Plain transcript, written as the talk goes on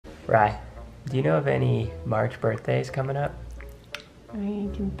Rye, do you know of any March birthdays coming up? I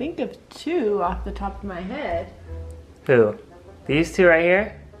can think of 2 off the top of my head. Who? These 2 right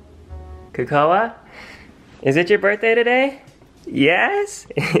here? Kakoa? Is it your birthday today? Yes?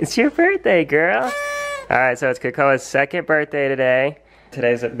 It's your birthday, girl. Alright, so it's Kakoa's 2nd birthday today.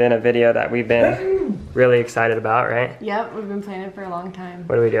 Today's been a video that we've been really excited about, right? Yep, we've been planning for a long time.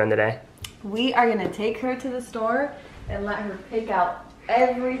 What are we doing today? We are gonna take her to the store and let her pick out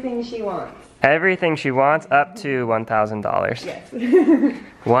everything she wants. Everything she wants, up to $1,000. Yes.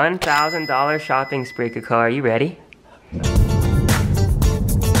 $1,000 shopping spree, Kakoa. Are you ready?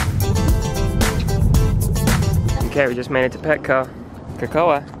 Okay, we just made it to Petco.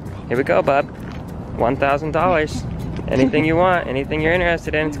 Kakoa, here we go, bub. $1,000. Anything you want, anything you're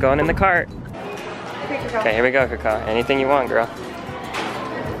interested in, it's going in the cart. Okay, here we go, Kakoa. Anything you want, girl.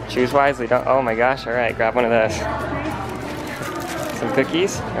 Choose wisely. Don't. Oh my gosh! All right, grab one of those. Some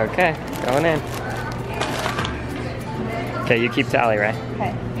cookies. Okay, going in. Okay, you keep tally, right?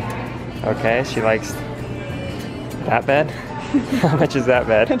 Okay. Okay, she likes that bed. How much is that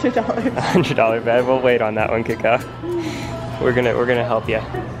bed? $100. $100 bed. We'll wait on that one, Kakoa. We're gonna help you.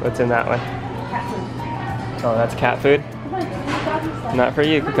 What's in that one? Cat food. Oh, that's cat food? Not for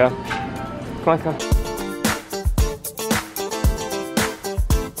you, Kakoa. Come on, come on.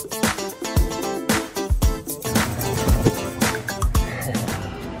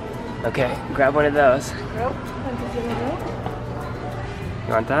 Okay, grab one of those. Rope.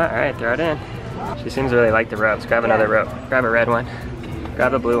 You want that? Alright, throw it in. She seems to really like the ropes. Grab another rope. Grab a red one.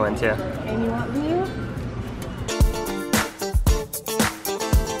 Grab a blue one too. And you want blue?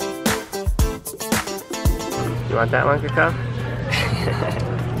 You want that one, Kakoa?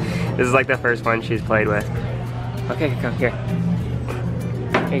 This is like the first one she's played with. Okay, Kakoa, here.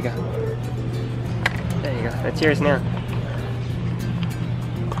 Here you go. There you go. That's yours now.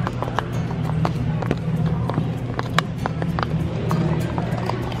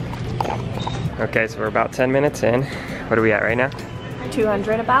 Okay, so we're about 10 minutes in. What are we at right now?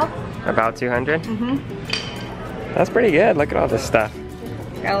 200 about. About 200? Mm-hmm. That's pretty good. Look at all this stuff.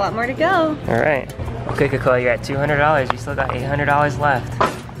 Got a lot more to go. All right. Okay, Kakoa, you're at $200. You still got $800 left.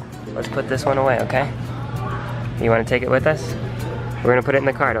 Let's put this one away, okay? You want to take it with us? We're gonna put it in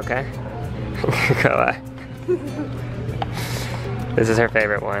the cart, okay? Kakoa. This is her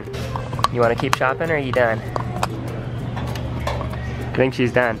favorite one. You want to keep shopping, or are you done? I think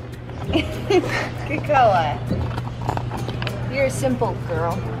she's done. Kakoa. You're a simple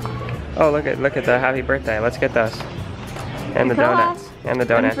girl. Oh, look at the happy birthday. Let's get those. And the donuts. And the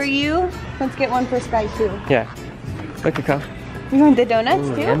donuts. One for you. Let's get one for Sky too. Yeah. Look, Kakoa. You want the donuts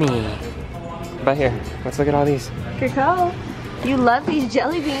Ooh, too? yummy. But here, let's look at all these. Kakoa, you love these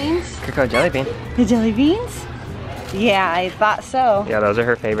jelly beans. Kakoa jelly bean. The jelly beans? Yeah, I thought so. Yeah, those are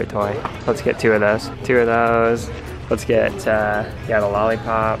her favorite toy. Let's get 2 of those. 2 of those. Let's get, yeah, the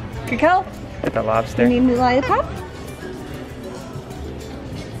lollipop. Kakoa, Get the lobster. you need a new lollipop?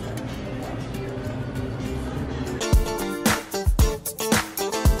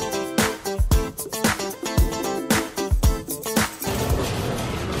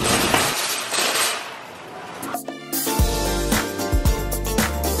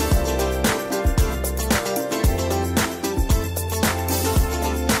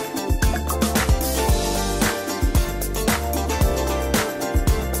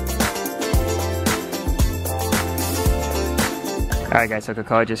 Alright guys, so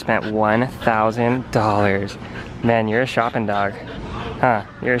Kakoa just spent $1,000. Man, you're a shopping dog. Huh,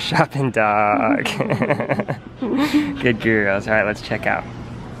 you're a shopping dog. Good girls. Alright, let's check out.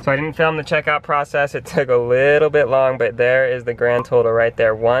 So I didn't film the checkout process. It took a little bit long, but there is the grand total right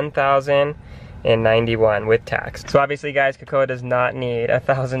there. $1,091 with tax. So obviously guys, Kakoa does not need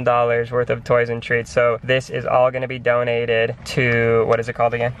 $1,000 worth of toys and treats. So this is all gonna be donated to, what is it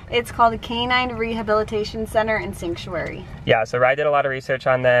called again? It's called the Canine Rehabilitation Center and Sanctuary. Yeah, so Rye did a lot of research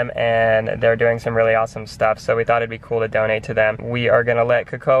on them and they're doing some really awesome stuff, so we thought it'd be cool to donate to them. We are gonna let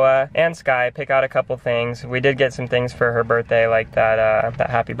Kakoa and Sky pick out a couple things. We did get some things for her birthday, like that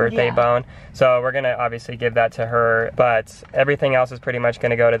happy birthday bone. So we're gonna obviously give that to her, but everything else is pretty much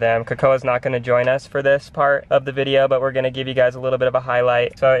gonna go to them. Kakoa's not gonna join us for this part of the video, but we're gonna give you guys a little bit of a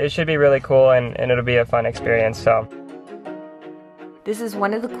highlight. So it should be really cool and it'll be a fun experience, so. This is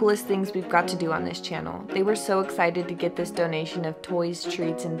one of the coolest things we've got to do on this channel. They were so excited to get this donation of toys,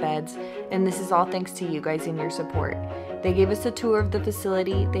 treats, and beds, and this is all thanks to you guys and your support. They gave us a tour of the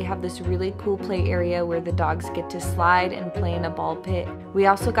facility. They have this really cool play area where the dogs get to slide and play in a ball pit. We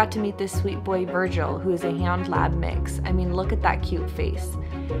also got to meet this sweet boy Virgil, who is a hound lab mix. I mean, look at that cute face.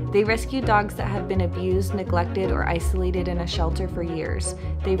 They rescue dogs that have been abused, neglected, or isolated in a shelter for years.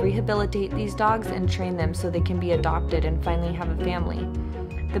 They rehabilitate these dogs and train them so they can be adopted and finally have a family.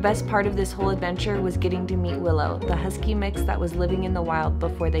 The best part of this whole adventure was getting to meet Willow, the husky mix that was living in the wild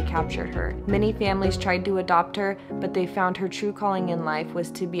before they captured her. Many families tried to adopt her, but they found her true calling in life was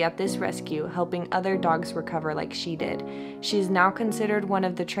to be at this rescue, helping other dogs recover like she did. She is now considered one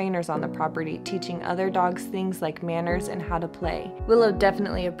of the trainers on the property, teaching other dogs things like manners and how to play. Willow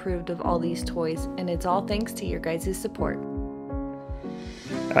definitely approved of all these toys, and it's all thanks to your guys' support.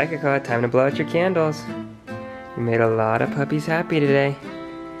 Alright, Kakoa, time to blow out your candles. You made a lot of puppies happy today.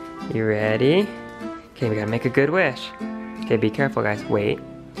 You ready? Okay, we gotta make a good wish. Okay, be careful, guys. Wait.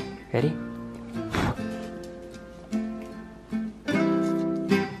 Ready?